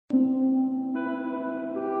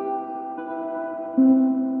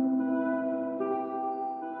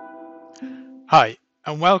Hi,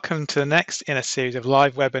 and welcome to the next in a series of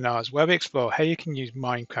live webinars where we explore how you can use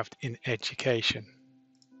Minecraft in education.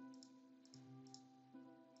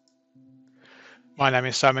 My name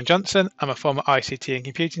is Simon Johnson. I'm a former ICT and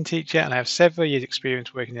computing teacher and I have several years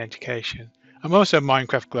experience working in education. I'm also a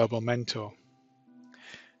Minecraft Global Mentor.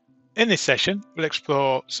 In this session, we'll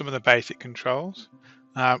explore some of the basic controls.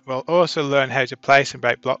 We'll also learn how to place and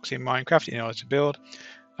break blocks in Minecraft in order to build.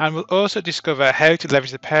 And we'll also discover how to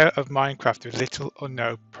leverage the power of Minecraft with little or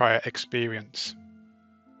no prior experience.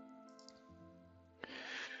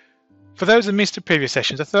 For those who missed the previous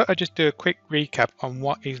sessions, I thought I'd just do a quick recap on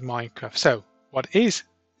what is Minecraft. So, what is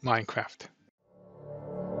Minecraft?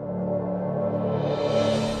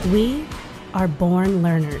 We are born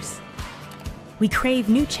learners. We crave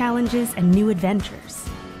new challenges and new adventures.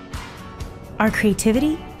 Our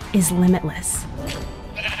creativity is limitless.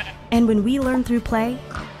 And when we learn through play,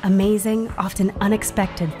 amazing, often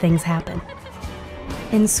unexpected things happen.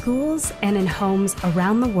 In schools and in homes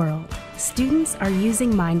around the world, students are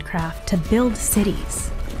using Minecraft to build cities,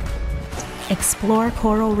 explore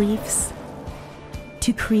coral reefs,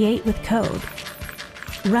 to create with code,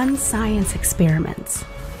 run science experiments,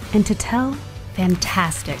 and to tell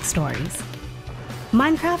fantastic stories.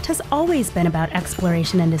 Minecraft has always been about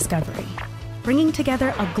exploration and discovery, bringing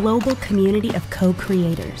together a global community of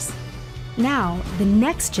co-creators. Now, the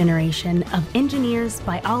next generation of engineers,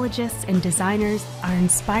 biologists, and designers are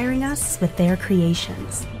inspiring us with their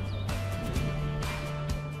creations.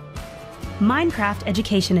 Minecraft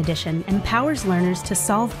Education Edition empowers learners to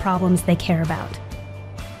solve problems they care about,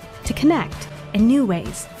 to connect in new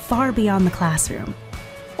ways far beyond the classroom,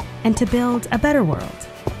 and to build a better world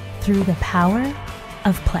through the power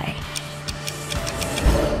of play.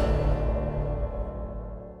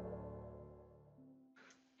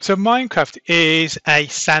 So Minecraft is a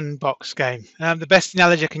sandbox game. The best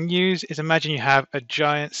analogy I can use is imagine you have a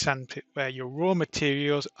giant sandpit where your raw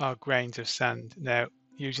materials are grains of sand. Now,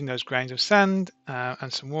 using those grains of sand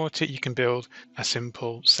and some water, you can build a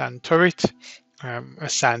simple sand turret, a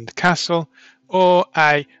sand castle, or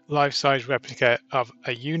a life-size replica of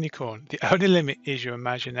a unicorn. The only limit is your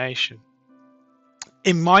imagination.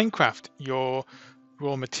 In Minecraft, your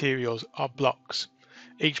raw materials are blocks.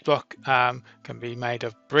 Each block can be made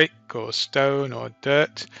of brick or stone or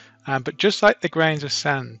dirt, but just like the grains of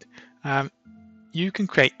sand, you can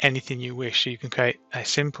create anything you wish. So you can create a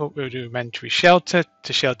simple rudimentary shelter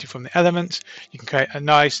to shelter from the elements. You can create a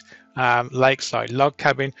nice lakeside log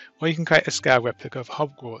cabin, or you can create a scale replica of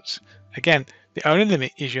Hogwarts. Again, the only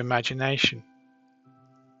limit is your imagination.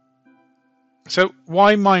 So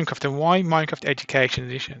why Minecraft and why Minecraft Education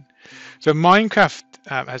Edition? So Minecraft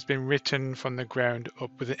has been written from the ground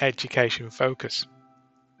up with an education focus.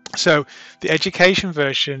 So the education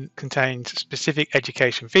version contains specific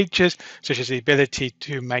education features, such as the ability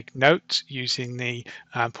to make notes using the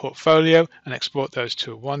portfolio and export those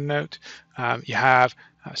to a OneNote. You have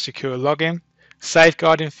secure login,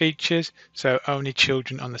 safeguarding features, so only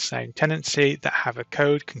children on the same tenancy that have a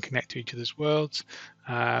code can connect to each other's worlds.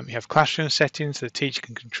 You have classroom settings so the teacher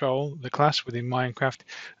can control the class within Minecraft,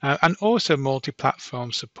 and also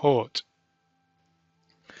multi-platform support.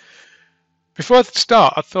 Before I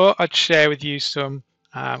start, I thought I'd share with you some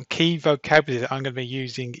key vocabulary that I'm going to be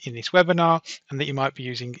using in this webinar and that you might be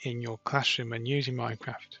using in your classroom when using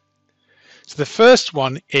Minecraft. So the first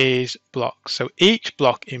one is blocks. So each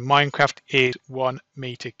block in Minecraft is 1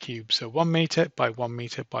 meter cubed. So 1 meter by 1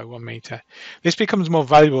 meter by 1 meter. This becomes more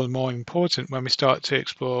valuable and more important when we start to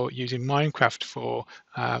explore using Minecraft for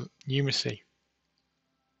numeracy.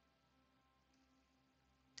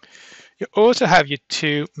 You also have your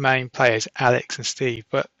two main players, Alex and Steve,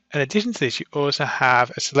 but in addition to this, you also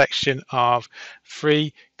have a selection of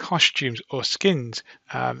free costumes or skins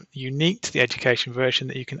unique to the education version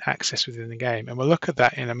that you can access within the game, and we'll look at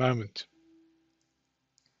that in a moment.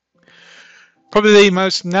 Probably the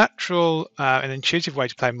most natural and intuitive way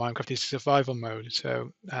to play Minecraft is survival mode.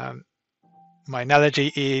 So my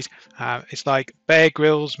analogy is it's like Bear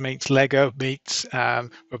Grylls meets Lego meets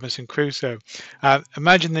Robinson Crusoe.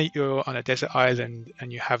 Imagine that you're on a desert island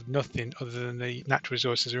and you have nothing other than the natural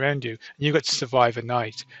resources around you, and you've got to survive a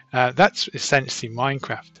night. That's essentially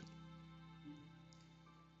Minecraft.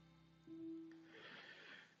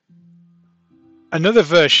 Another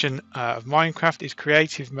version of Minecraft is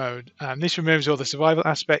creative mode. This removes all the survival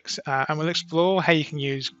aspects, and we'll explore how you can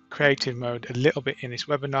use creative mode a little bit in this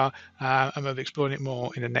webinar, and we'll be exploring it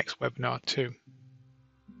more in the next webinar too.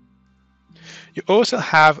 You also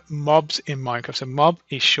have mobs in Minecraft. So mob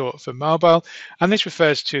is short for mobile, and this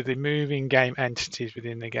refers to the moving game entities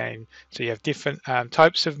within the game. So you have different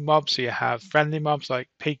types of mobs. So you have friendly mobs like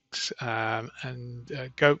pigs and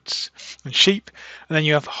goats and sheep, and then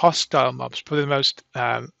you have hostile mobs. Probably the most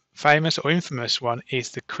famous or infamous one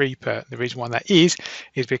is the creeper. The reason why that is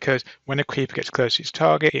because when a creeper gets close to its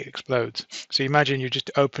target, it explodes. So imagine you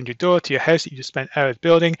just opened your door to your house that you just spent hours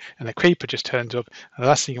building, and the creeper just turns up, and the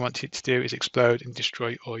last thing you want it to do is explode and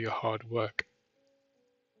destroy all your hard work.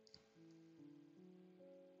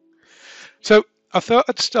 So I thought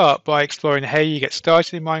I'd start by exploring how you get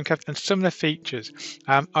started in Minecraft and some of the features.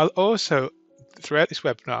 I'll also, throughout this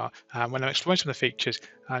webinar, when I'm exploring some of the features,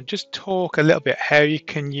 just talk a little bit how you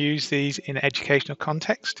can use these in an educational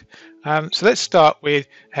context. So let's start with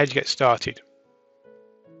how do you get started.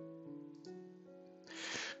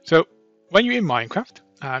 So when you're in Minecraft,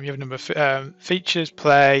 you have a number of features,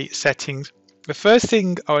 play, settings. The first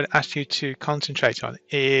thing I would ask you to concentrate on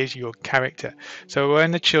is your character. So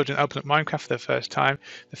when the children open up Minecraft for the first time,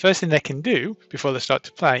 the first thing they can do before they start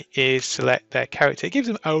to play is select their character. It gives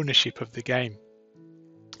them ownership of the game.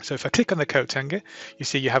 So if I click on the coat hanger, you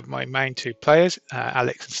see you have my main two players,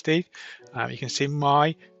 Alex and Steve. You can see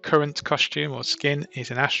my current costume or skin is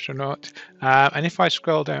an astronaut. And if I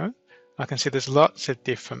scroll down, I can see there's lots of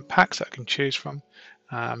different packs that I can choose from.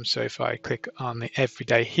 So if I click on the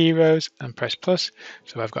everyday heroes and press plus,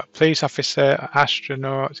 so I've got police officer,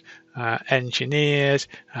 astronaut, engineers,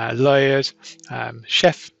 lawyers,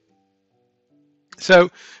 chef.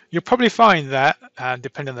 So you'll probably find that,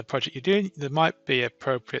 depending on the project you're doing, there might be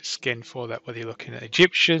appropriate skin for that, whether you're looking at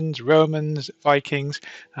Egyptians, Romans, Vikings.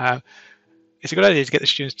 It's a good idea to get the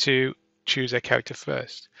students to choose their character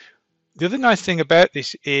first. The other nice thing about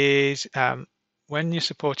this is when you're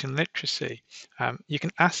supporting literacy, you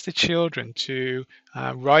can ask the children to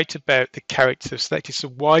write about the characters they've selected. So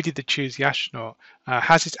why did they choose the astronaut?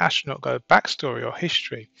 Has this astronaut got a backstory or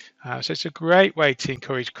history? So it's a great way to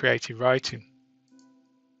encourage creative writing.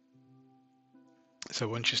 So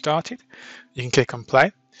once you're started, you can click on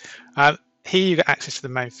play. Here you get access to the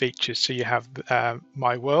main features. So you have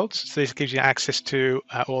my worlds. So this gives you access to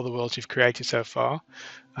all the worlds you've created so far.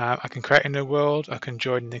 I can create a new world. I can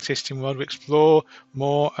join an existing world. We explore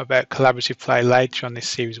more about collaborative play later on this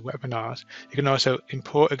series of webinars. You can also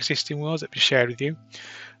import existing worlds that be shared with you.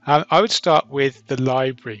 I would start with the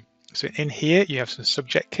library. So in here you have some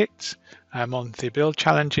subject kits, monthly build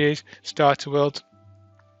challenges, starter worlds.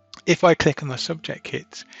 If I click on the subject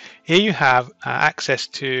kits, here you have access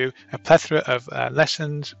to a plethora of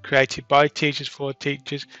lessons created by teachers for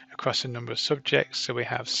teachers across a number of subjects. So we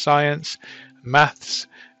have science, maths,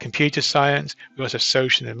 computer science. We also have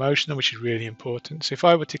social and emotional, which is really important. So if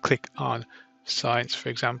I were to click on science, for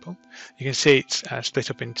example, you can see it's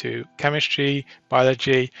split up into chemistry,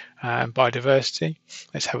 biology, and biodiversity.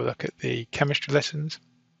 Let's have a look at the chemistry lessons.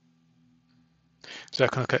 So I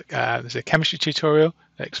can look at, there's a chemistry tutorial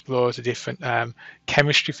that explores the different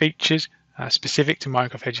chemistry features specific to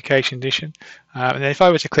Minecraft Education Edition. And then if I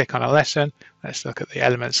were to click on a lesson, let's look at the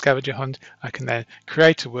element scavenger hunt, I can then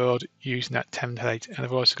create a world using that template. And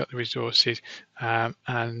I've also got the resources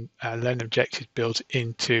and learning objectives built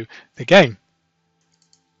into the game.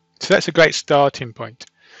 So that's a great starting point.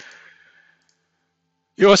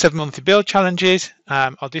 You also have monthly build challenges.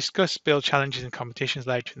 I'll discuss build challenges and competitions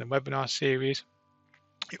later in the webinar series.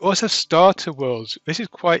 You also have starter worlds. This is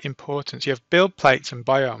quite important. So you have build plates and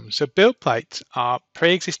biomes. So build plates are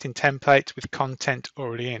pre-existing templates with content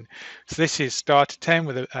already in. So this is starter town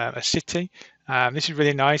with a city. This is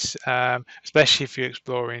really nice, especially if you're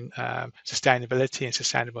exploring sustainability and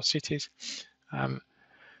sustainable cities.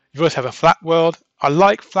 You also have a flat world. I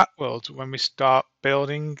like flat worlds when we start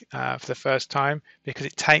building for the first time because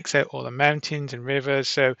it takes out all the mountains and rivers,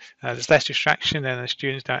 so there's less distraction and the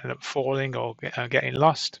students don't end up falling or getting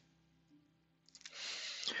lost.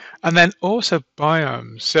 And then also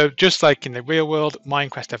biomes. So just like in the real world,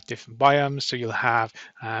 Minecraft have different biomes. So you'll have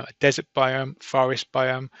a desert biome, forest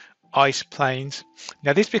biome, ice plains.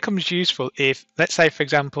 Now this becomes useful if, let's say for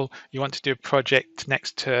example, you want to do a project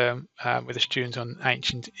next term with the students on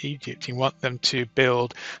ancient Egypt. You want them to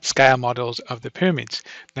build scale models of the pyramids.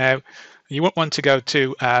 Now you won't want to go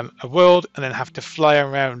to a world and then have to fly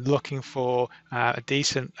around looking for a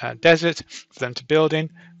decent desert for them to build in.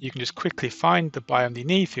 You can just quickly find the biome you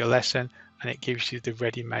need for your lesson and it gives you the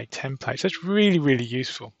ready-made template. So it's really, really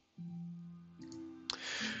useful.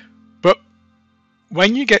 But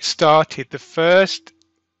when you get started, the first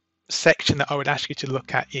section that I would ask you to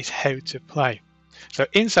look at is how to play. So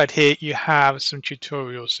inside here, you have some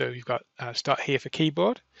tutorials. So you've got start here for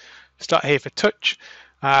keyboard, start here for touch.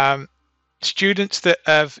 Students that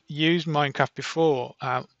have used Minecraft before,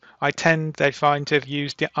 they find to have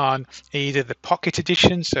used it on either the Pocket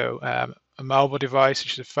Edition, so a mobile device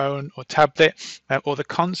such as a phone or tablet, or the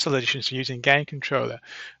console edition, so using a game controller.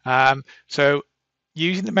 So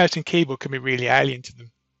using the mouse and keyboard can be really alien to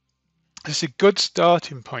them. It's a good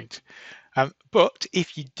starting point. But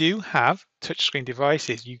if you do have touchscreen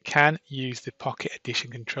devices, you can use the Pocket Edition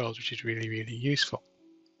controls, which is really, really useful.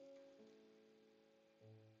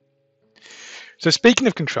 So speaking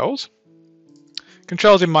of controls in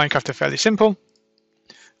Minecraft are fairly simple.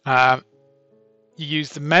 You use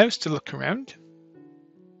the mouse to look around,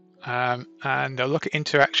 and I'll look at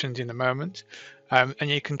interactions in a moment. And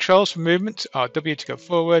your controls for movement are W to go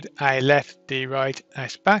forward, A left, D right,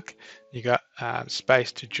 S back. You got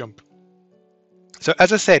space to jump. So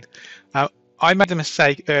as I said, I made a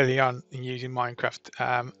mistake early on in using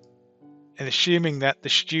Minecraft, in assuming that the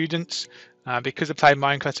students, because they played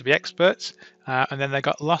Minecraft, to be experts, and then they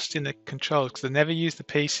got lost in the controls because they never used the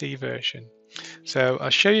PC version. So I'll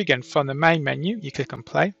show you again from the main menu. You click on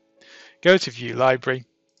play, go to view library,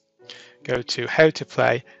 go to how to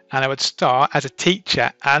play, and I would start as a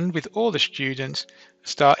teacher and with all the students,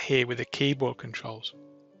 start here with the keyboard controls.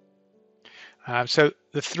 So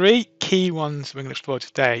the three key ones we're going to explore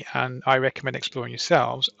today, and I recommend exploring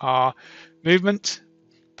yourselves, are movement,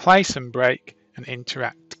 place and break, and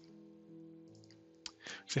interact.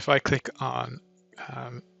 So if I click on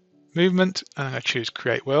movement, and I'm going to choose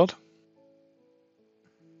create world.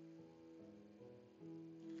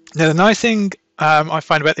 Now the nice thing I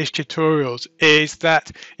find about these tutorials is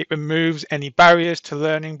that it removes any barriers to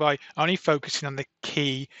learning by only focusing on the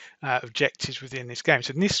key objectives within this game.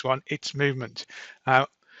 So in this one, it's movement.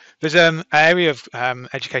 There's an area of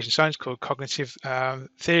education science called cognitive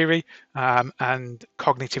theory and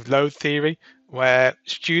cognitive load theory, where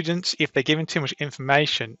students, if they're given too much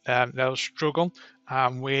information, they'll struggle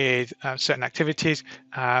with certain activities,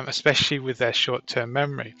 especially with their short-term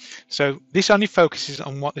memory. So this only focuses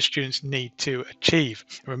on what the students need to achieve,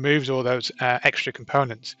 and removes all those extra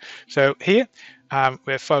components. So here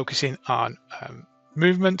we're focusing on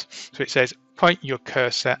movement. So it says point your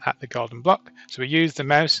cursor at the golden block. So we use the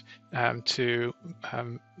mouse to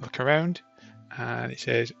look around, and it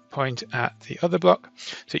says point at the other block.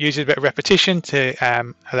 So it uses a bit of repetition to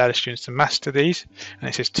allow the students to master these. And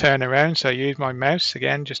it says turn around, so I use my mouse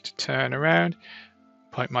again just to turn around,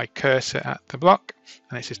 point my cursor at the block,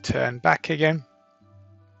 and it says turn back again.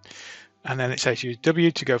 And then it says use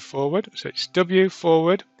W to go forward, so it's W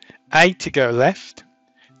forward, A to go left,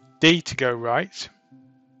 D to go right.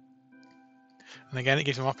 And again, it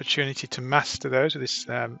gives them opportunity to master those with this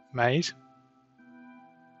maze.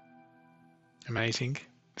 Amazing.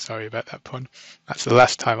 Sorry about that pun. That's the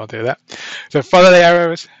last time I'll do that. So follow the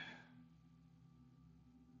arrows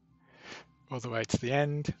all the way to the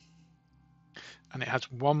end. And it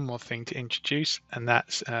has one more thing to introduce, and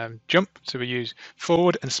that's jump. So we use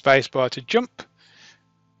forward and spacebar to jump.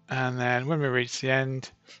 And then when we reach the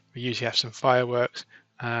end, we usually have some fireworks,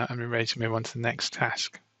 and we're ready to move on to the next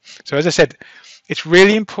task. So as I said, it's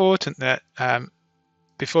really important that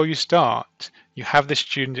before you start, you have the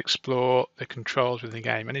student explore the controls within the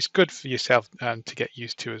game, and it's good for yourself to get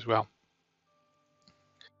used to as well.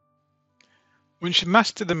 Once you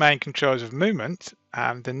master the main controls of movement,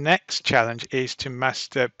 the next challenge is to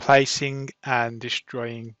master placing and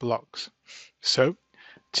destroying blocks. So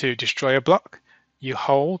to destroy a block, you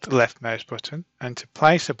hold the left mouse button, and to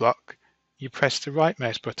place a block, you press the right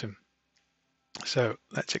mouse button. So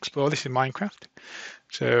let's explore this in Minecraft.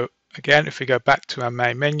 So again, if we go back to our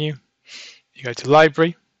main menu, you go to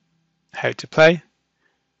library, how to play,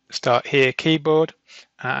 start here keyboard,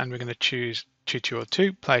 and we're going to choose tutorial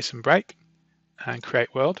 2, place and break, and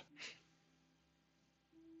create world.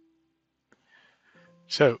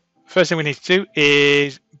 So first thing we need to do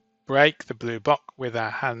is break the blue block with our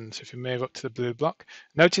hands. If we move up to the blue block,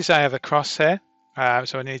 notice I have a crosshair.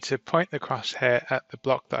 So I need to point the crosshair at the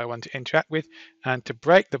block that I want to interact with, and to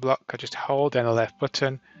break the block I just hold down the left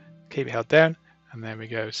button, keep it held down, and there we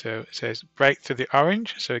go. So it says break through the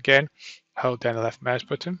orange. So again, hold down the left mouse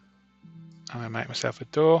button. I'm going to make myself a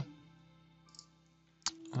door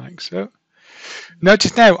like so.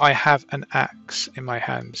 Notice now I have an axe in my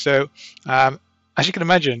hand. So as you can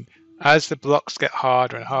imagine, as the blocks get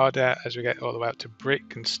harder and harder, as we get all the way up to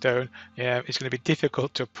brick and stone, it's going to be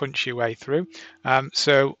difficult to punch your way through.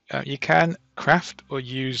 So you can craft or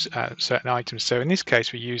use certain items. So in this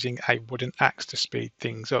case, we're using a wooden axe to speed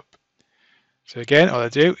things up. So again, all I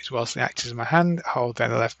do is whilst the axe is in my hand, hold down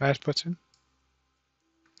the left mouse button.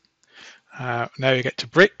 Now you get to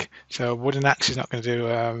brick, so a wooden axe is not going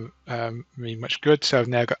to do me much good. So I've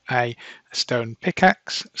now got a stone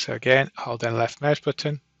pickaxe. So again, hold down the left mouse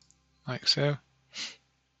button, like so,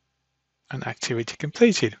 and activity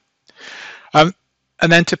completed. Um,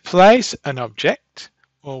 and then to place an object,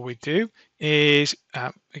 all we do is,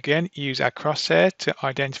 again, use our crosshair to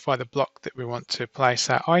identify the block that we want to place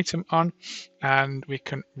our item on, and we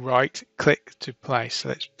can right click to place. So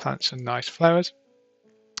let's plant some nice flowers.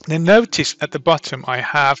 Then notice at the bottom I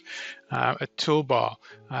have a toolbar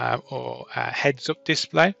or a heads up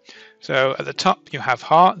display. So at the top you have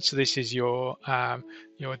heart, so this is your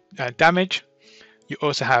damage. You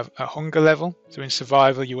also have a hunger level. So in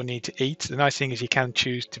survival you will need to eat. The nice thing is you can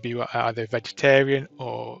choose to be either vegetarian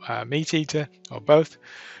or meat eater or both.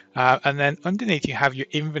 And then underneath you have your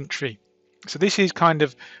inventory. So this is kind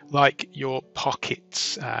of like your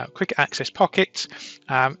pockets, quick access pockets.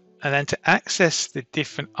 And then to access the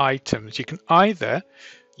different items, you can either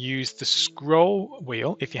use the scroll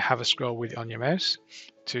wheel, if you have a scroll wheel on your mouse,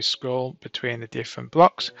 to scroll between the different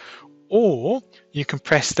blocks, or you can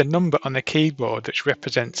press the number on the keyboard which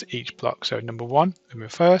represents each block. So number 1, number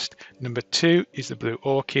first, number 2 is the blue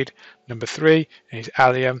orchid, number 3 is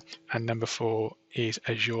allium, and number 4 is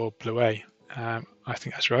azure bluet. I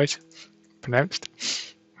think that's right, pronounced.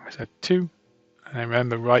 So 2, and then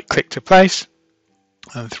remember right click to place,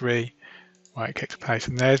 and 3, right click to place,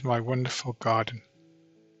 and there's my wonderful garden.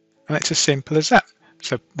 And it's as simple as that.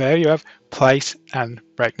 So there you have place and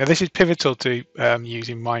break. Now this is pivotal to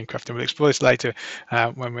using Minecraft, and we'll explore this later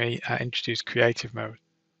when we introduce creative mode.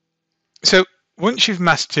 So once you've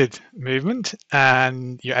mastered movement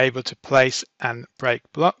and you're able to place and break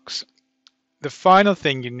blocks, the final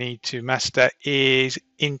thing you need to master is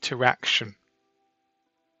interaction.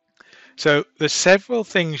 So there's several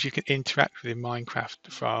things you can interact with in Minecraft,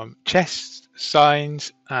 from chests,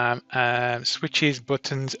 signs, switches,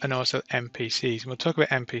 buttons, and also NPCs. And we'll talk about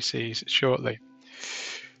NPCs shortly.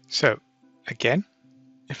 So again,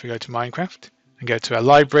 if we go to Minecraft and go to our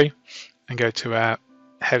library and go to our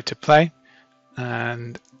how to play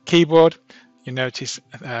and keyboard, you notice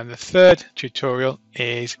the third tutorial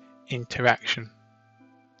is interaction.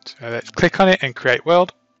 So let's click on it and create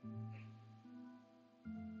world.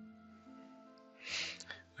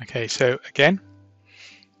 Okay, so again,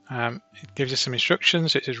 it gives us some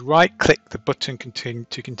instructions. It says right click the button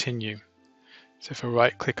to continue. So if I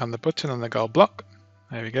right click on the button on the gold block,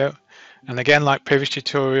 there we go. And again, like previous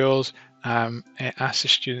tutorials, it asks the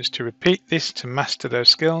students to repeat this to master those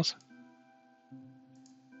skills.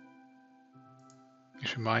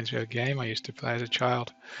 This reminds me of a game I used to play as a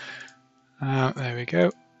child. There we go,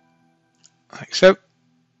 like so.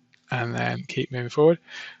 And then keep moving forward.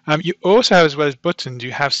 You also have, as well as buttons,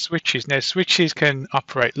 you have switches. Now switches can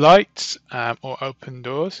operate lights or open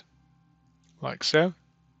doors, like so.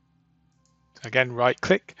 Again, right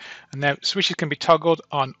click, and now switches can be toggled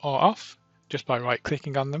on or off just by right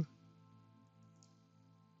clicking on them.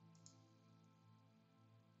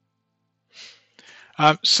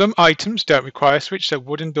 Some items don't require a switch, so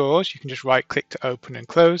wooden doors you can just right click to open and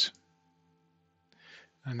close.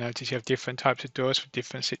 And notice you have different types of doors for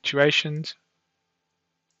different situations.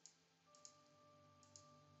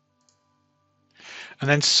 And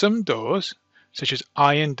then some doors, such as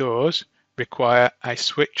iron doors, require a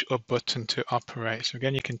switch or button to operate. So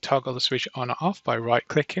again, you can toggle the switch on or off by right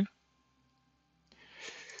clicking.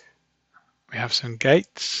 We have some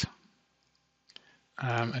gates,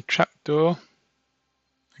 a trapdoor.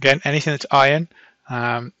 Again, anything that's iron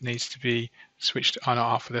needs to be switched on or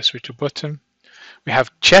off with a switch or button. We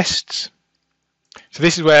have chests. So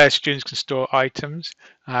this is where students can store items.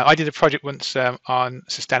 I did a project once on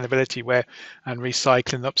sustainability and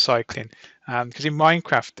recycling and upcycling. Because in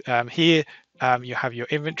Minecraft, here you have your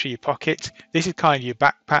inventory, your pocket. This is kind of your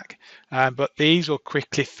backpack, but these will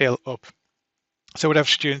quickly fill up. So we'd have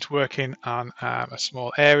students working on a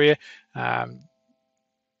small area,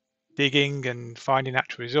 digging and finding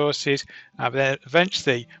natural resources, but then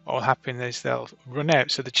eventually what will happen is they'll run out,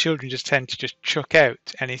 so the children just tend to just chuck out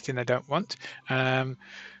anything they don't want.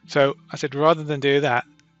 So I said, rather than do that,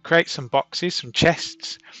 create some boxes, some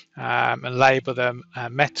chests, and label them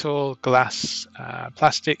metal, glass,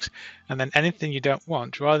 plastics, and then anything you don't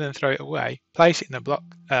want, rather than throw it away, place it in a block,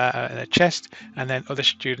 in a chest, and then other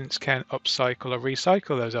students can upcycle or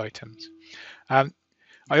recycle those items.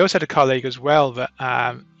 I also had a colleague as well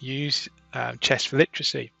that used chess for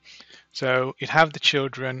literacy. So you'd have the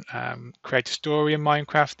children create a story in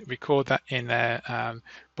Minecraft, record that in their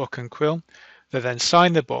book and quill. They then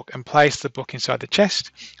sign the book and place the book inside the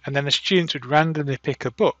chest, and then the students would randomly pick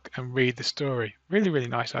a book and read the story. Really, really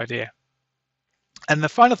nice idea. And the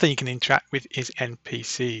final thing you can interact with is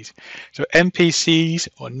NPCs. So NPCs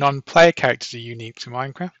or non-player characters are unique to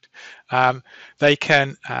Minecraft. They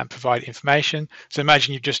can provide information. So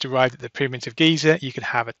imagine you've just arrived at the pyramids of Giza. You can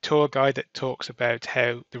have a tour guide that talks about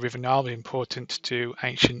how the River Nile was important to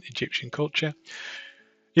ancient Egyptian culture.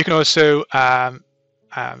 You can also have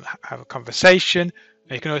a conversation.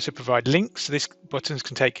 You can also provide links. So these buttons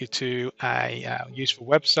can take you to a useful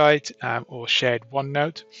website or shared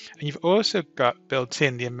OneNote. And you've also got built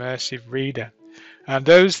in the immersive reader.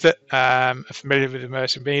 Those that are familiar with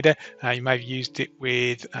immersive reader, you may have used it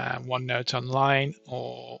with OneNote Online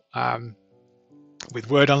or with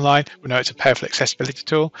Word Online. We know it's a powerful accessibility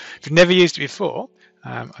tool. If you've never used it before,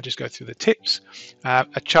 I'll just go through the tips.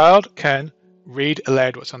 A child can read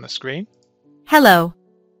aloud what's on the screen. Hello,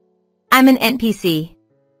 I'm an NPC,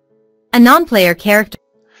 a non-player character.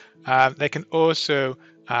 They can also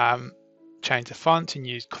change the font and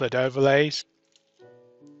use colored overlays.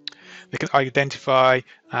 They can identify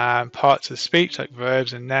parts of the speech like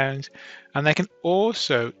verbs and nouns, and they can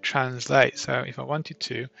also translate. So if I wanted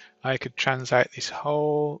to, I could translate this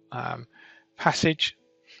whole passage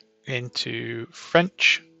into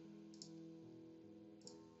French.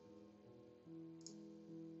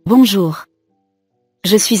 Bonjour.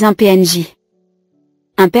 Je suis un PNJ.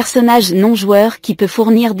 Un personnage non-joueur qui peut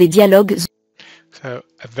fournir des dialogues. So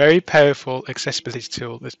a very powerful accessibility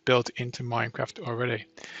tool that's built into Minecraft already.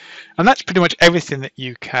 And that's pretty much everything that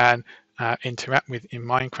you can interact with in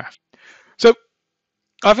Minecraft. So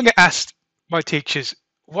I often get asked by teachers,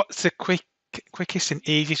 what's the quickest and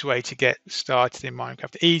easiest way to get started in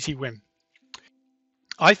Minecraft? Easy win.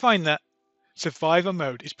 I find that survivor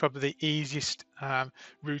mode is probably the easiest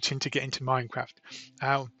route into get into Minecraft.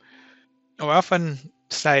 I often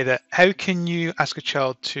say that how can you ask a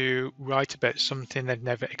child to write about something they've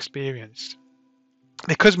never experienced?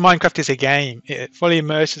 Because Minecraft is a game, it fully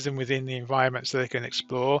immerses them within the environment so they can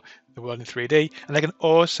explore the world in 3D, and they can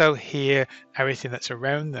also hear everything that's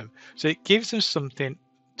around them. So it gives them something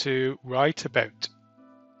to write about.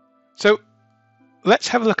 So let's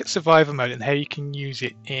have a look at survivor mode and how you can use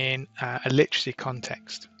it in a literacy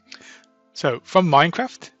context. So from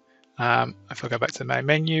Minecraft, if I go back to the main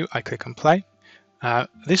menu, I click on play.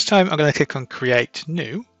 This time I'm going to click on create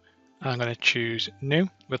new. I'm going to choose new.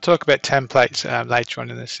 We'll talk about templates later on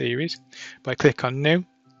in the series, but I click on new.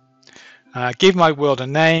 Give my world a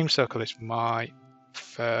name, so I'll call this my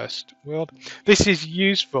first world. This is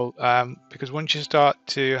useful because once you start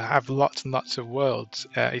to have lots and lots of worlds,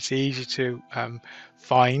 it's easy to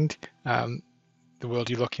find the world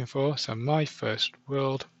you're looking for. So my first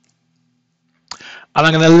world. And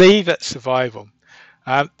I'm going to leave at survival.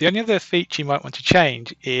 The only other feature you might want to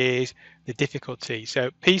change is the difficulty. So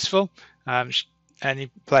peaceful, any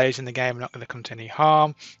players in the game are not going to come to any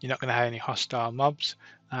harm. You're not going to have any hostile mobs.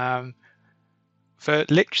 For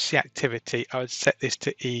literacy activity, I would set this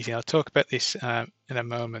to easy. I'll talk about this in a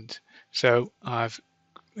moment. So I've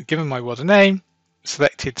given my world a name,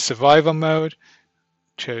 selected survival mode,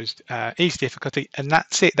 chose easy difficulty, and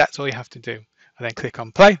that's it. That's all you have to do. I then click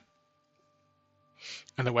on play,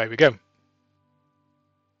 and away we go.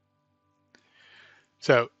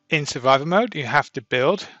 So in survival mode, you have to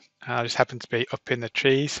build. I just happen to be up in the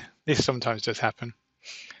trees. This sometimes does happen.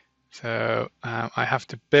 So I have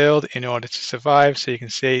to build in order to survive. So you can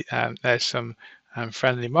see there's some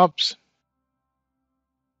friendly mobs.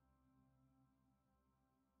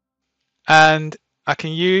 And I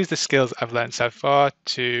can use the skills I've learned so far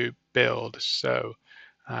to build. So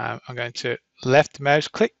I'm going to left mouse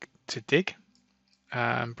click to dig,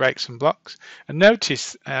 break some blocks. And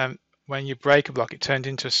notice when you break a block, it turns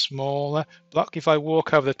into a smaller block. If I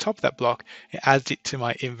walk over the top of that block, it adds it to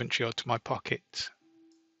my inventory or to my pocket.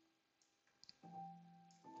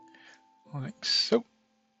 Like so.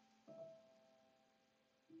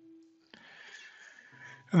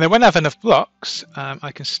 And then when I have enough blocks,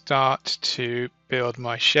 I can start to build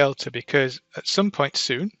my shelter, because at some point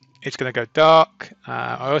soon, it's going to go dark.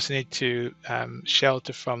 I also need to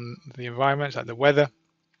shelter from the environment, like the weather.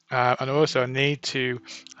 And also I need to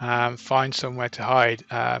find somewhere to hide,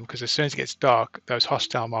 because as soon as it gets dark, those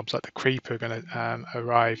hostile mobs like the creeper are going to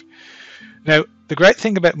arrive. Now, the great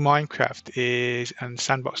thing about Minecraft is, and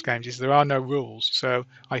sandbox games, is there are no rules. So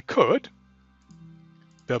I could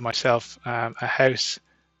build myself a house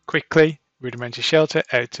quickly, rudimentary shelter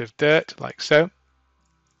out of dirt, like so.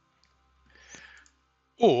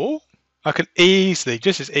 Or I could easily,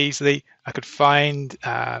 just as easily, I could find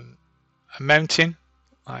a mountain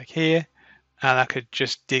like here, and I could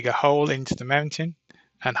just dig a hole into the mountain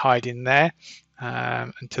and hide in there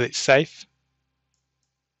until it's safe.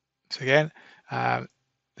 So again,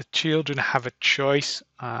 the the children have a choice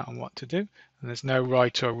on what to do, and there's no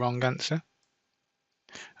right or wrong answer.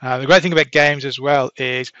 The great thing about games as well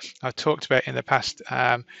is, I've talked about in the past,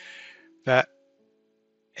 that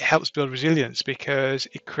it helps build resilience because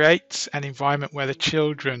it creates an environment where the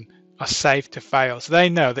children are safe to fail. So they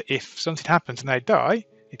know that if something happens and they die,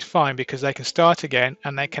 it's fine because they can start again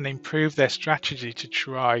and they can improve their strategy to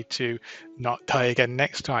try to not die again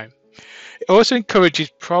next time. It also encourages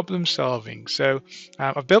problem solving. So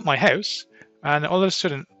I've built my house and all of a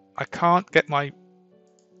sudden I can't get my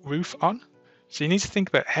roof on. So you need to think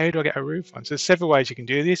about, how do I get a roof on? So there's several ways you can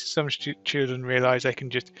do this. Some children realize they can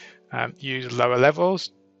just use lower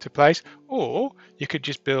levels to place, or you could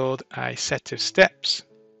just build a set of steps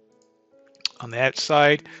on the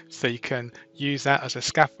outside so you can use that as a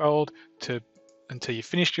scaffold until you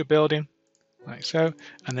finished your building, like so,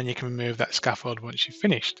 and then you can remove that scaffold once you've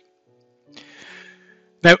finished.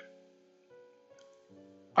 Now,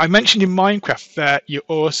 I mentioned in Minecraft that you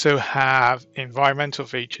also have environmental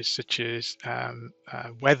features such as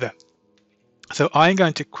weather. So I'm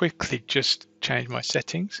going to quickly just change my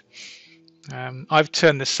settings. I've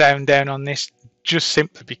turned the sound down on this just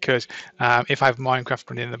simply because if I have Minecraft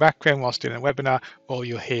running in the background whilst doing a webinar, all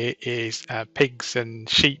you'll hear is pigs and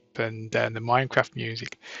sheep and the Minecraft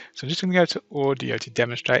music. So I'm just going to go to audio to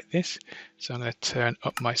demonstrate this. So I'm going to turn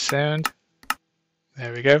up my sound.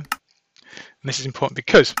 There we go. And this is important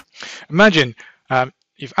because imagine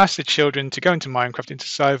you've asked the children to go into Minecraft into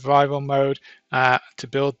survival mode to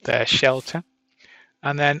build their shelter,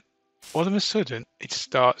 and then all of a sudden it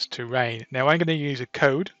starts to rain. Now I'm going to use a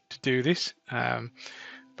code to do this, and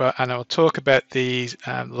I'll talk about these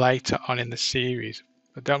later on in the series.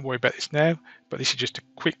 But don't worry about this now, but this is just a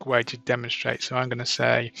quick way to demonstrate. So I'm going to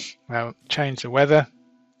say, well, change the weather.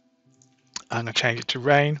 I'm going to change it to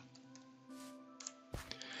rain.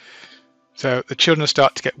 So the children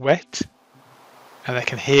start to get wet and they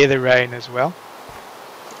can hear the rain as well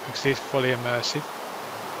because it's fully immersive.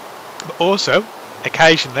 But also,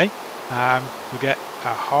 occasionally, we get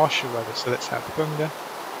a harsher weather, so let's have thunder.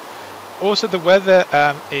 Also, the weather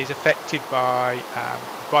is affected by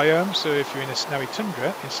biomes, so if you're in a snowy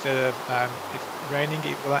tundra, instead of it raining,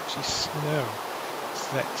 it will actually snow.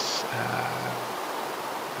 So let's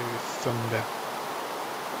do thunder.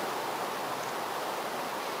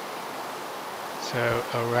 So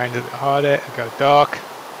it'll rain a little bit harder, it'll go dark.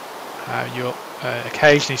 You'll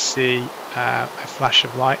occasionally see a flash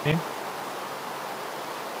of lightning,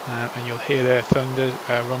 and you'll hear the thunder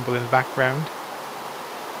rumble in the background.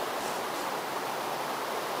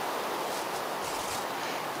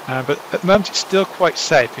 But at the moment it's still quite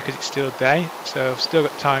safe because it's still day, so I've still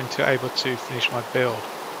got time to able to finish my build.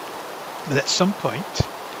 But at some point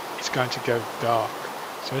it's going to go dark,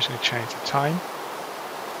 so I'm just going to change the time.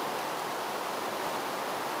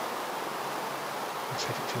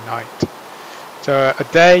 Set it to night. So a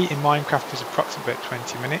day in Minecraft is approximately about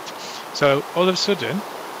 20 minutes. So all of a sudden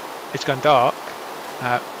it's gone dark.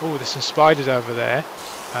 Oh, there's some spiders over there.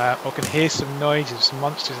 I can hear some noises, some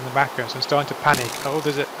monsters in the background, so I'm starting to panic. Oh,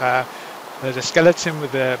 there's a skeleton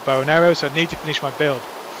with a bow and arrow, so I need to finish my build.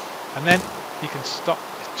 And then you can stop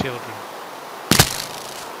the children.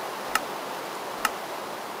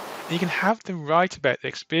 And you can have them write about the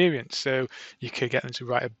experience. So you could get them to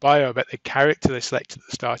write a bio about the character they selected at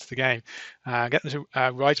the start of the game. Get them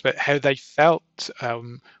to write about how they felt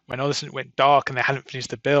when all of a sudden it went dark and they hadn't finished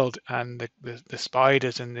the build and the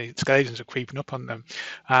spiders and the skeletons were creeping up on them.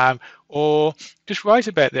 Or just write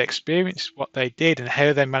about the experience, what they did and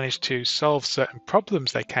how they managed to solve certain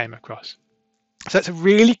problems they came across. So that's a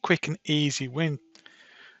really quick and easy win.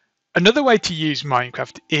 Another way to use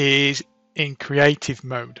Minecraft is in creative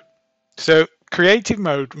mode. So creative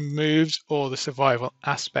mode removes all the survival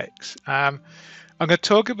aspects. I'm going to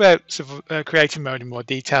talk about creative mode in more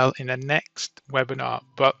detail in the next webinar,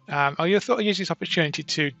 but I thought I'd use this opportunity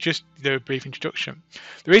to just do a brief introduction.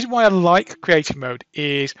 The reason why I like creative mode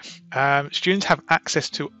is students have access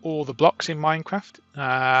to all the blocks in Minecraft,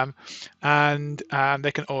 and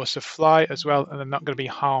they can also fly as well, and they're not going to be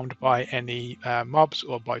harmed by any mobs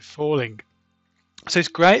or by falling. So it's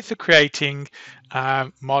great for creating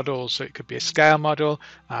models. So it could be a scale model,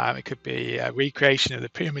 it could be a recreation of the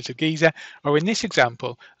pyramids of Giza, or in this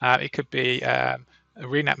example, it could be a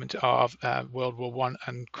reenactment of World War I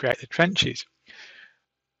and create the trenches.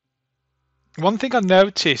 One thing I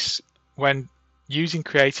notice when using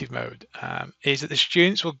creative mode is that the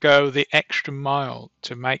students will go the extra mile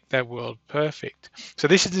to make their world perfect. So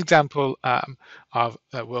this is an example of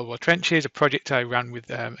World War Trenches, a project I ran with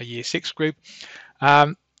a Year 6 group.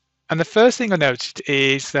 And the first thing I noticed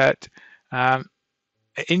is that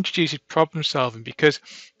it introduces problem solving because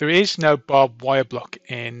there is no barbed wire block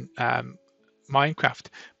in Minecraft,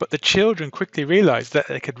 but the children quickly realized that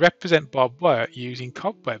they could represent barbed wire using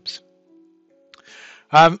cobwebs.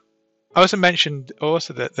 I also mentioned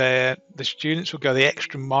also that the students will go the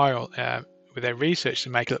extra mile with their research to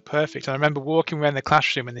make it look perfect. And I remember walking around the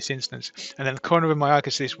classroom in this instance, and in the corner of my eye, I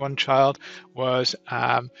could see this one child was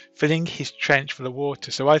filling his trench full of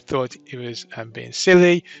water. So I thought he was being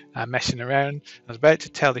silly, messing around. I was about to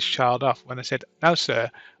tell this child off when I said, "No, sir,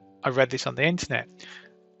 I read this on the internet."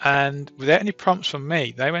 And without any prompts from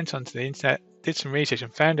me, they went onto the internet, did some research,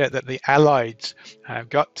 and found out that the Allies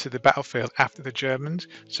got to the battlefield after the Germans,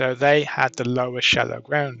 so they had the lower shallow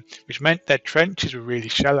ground, which meant their trenches were really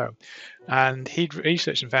shallow. And he'd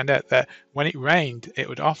researched and found out that when it rained, it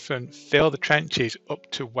would often fill the trenches up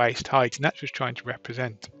to waist height, and that's what he was trying to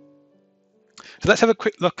represent. So let's have a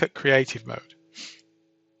quick look at creative mode.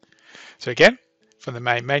 So again, from the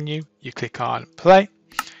main menu, you click on Play,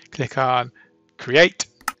 click on Create,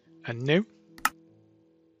 and New.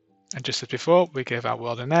 And just as before, we give our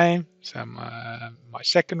world a name, so my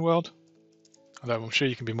second world, although I'm sure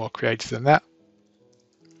you can be more creative than that.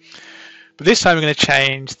 But this time we're going to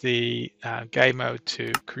change the game mode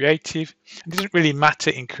to creative. It doesn't really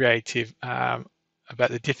matter in creative about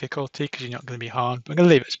the difficulty because you're not going to be harmed, but I'm going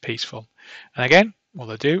to leave it as peaceful. And again,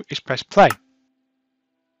 all I do is press play.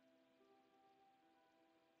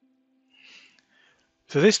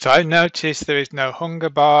 So this time, notice there is no hunger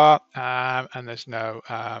bar and there's no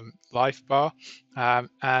life bar.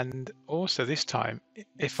 And also this time,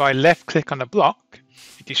 if I left click on a block,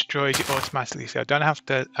 it destroys it automatically. So I don't have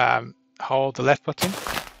to hold the left button.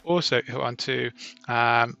 Also, if I want to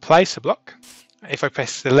place a block, if I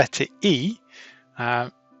press the letter E,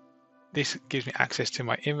 this gives me access to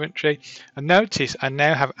my inventory. And notice I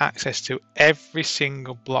now have access to every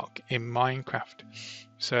single block in Minecraft.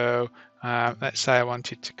 So let's say I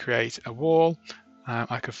wanted to create a wall.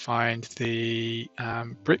 I could find the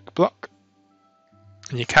brick block,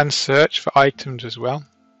 and you can search for items as well.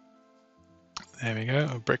 There we go,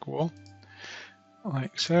 a brick wall,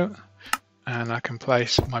 like so. And I can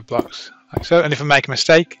place my blocks like so. And if I make a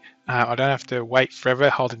mistake, I don't have to wait forever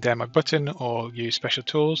holding down my button or use special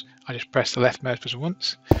tools. I just press the left mouse button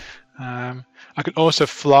once. I can also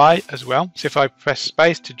fly as well. So if I press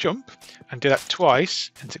space to jump and do that twice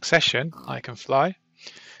in succession, I can fly.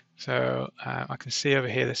 So I can see over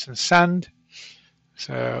here there's some sand.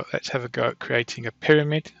 So let's have a go at creating a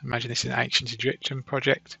pyramid. Imagine this is an ancient Egyptian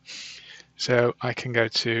project. So I can go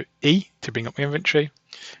to E to bring up my inventory.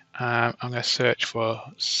 I'm going to search for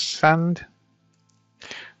sand.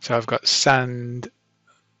 So I've got sand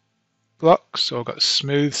blocks, or I've got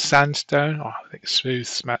smooth sandstone. I think smooth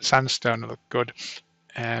sandstone will look good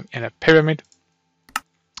in a pyramid.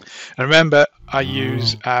 And remember, I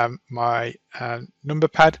use my number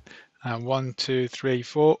pad, 1, 2, 3,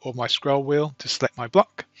 4, or my scroll wheel to select my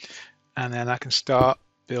block, and then I can start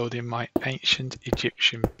building my ancient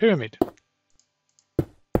Egyptian pyramid.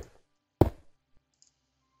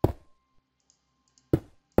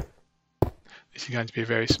 This is going to be a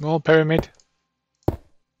very small pyramid. There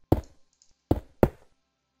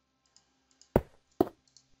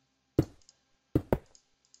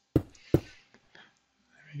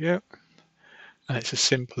we go. And it's as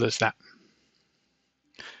simple as that.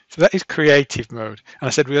 So that is creative mode. And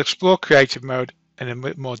I said we'll explore creative mode in a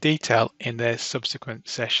bit more detail in their subsequent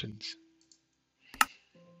sessions.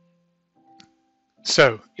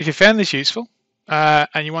 So if you found this useful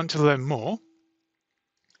and you want to learn more,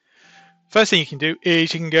 first thing you can do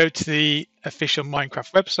is you can go to the official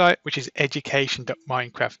Minecraft website, which is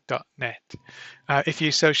education.minecraft.net. If you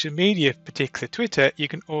use social media, particularly Twitter, you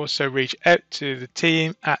can also reach out to the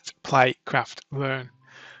team at PlayCraftLearn.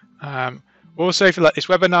 Also, if you like this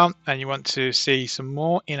webinar and you want to see some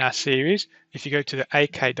more in our series, if you go to the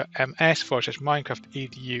ak.ms/Minecraft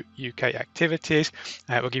EDU UK activities,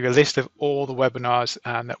 we'll give you a list of all the webinars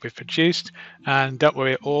that we've produced. And don't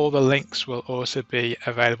worry, all the links will also be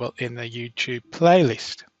available in the YouTube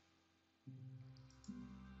playlist.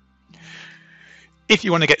 If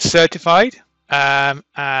you want to get certified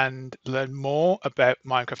and learn more about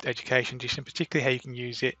Minecraft Education Edition, particularly how you can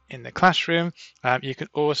use it in the classroom, you can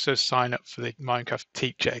also sign up for the Minecraft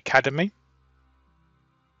Teacher Academy.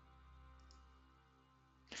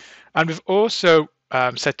 And we've also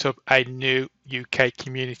set up a new UK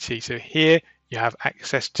community. So here you have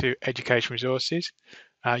access to education resources.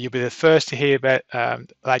 You'll be the first to hear about the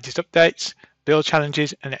latest updates, build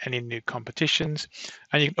challenges, and any new competitions.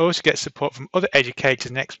 And you can also get support from other educators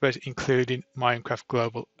and experts, including Minecraft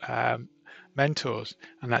Global mentors.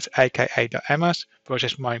 And that's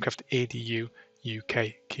aka.ms/Minecraft EDU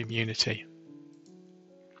UK community.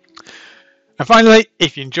 And finally,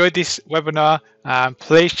 if you enjoyed this webinar,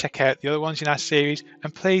 please check out the other ones in our series,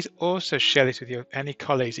 and please also share this with any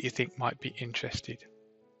colleagues that you think might be interested.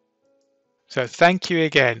 So thank you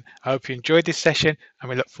again. I hope you enjoyed this session, and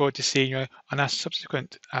we look forward to seeing you on our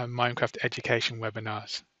subsequent Minecraft education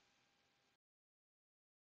webinars.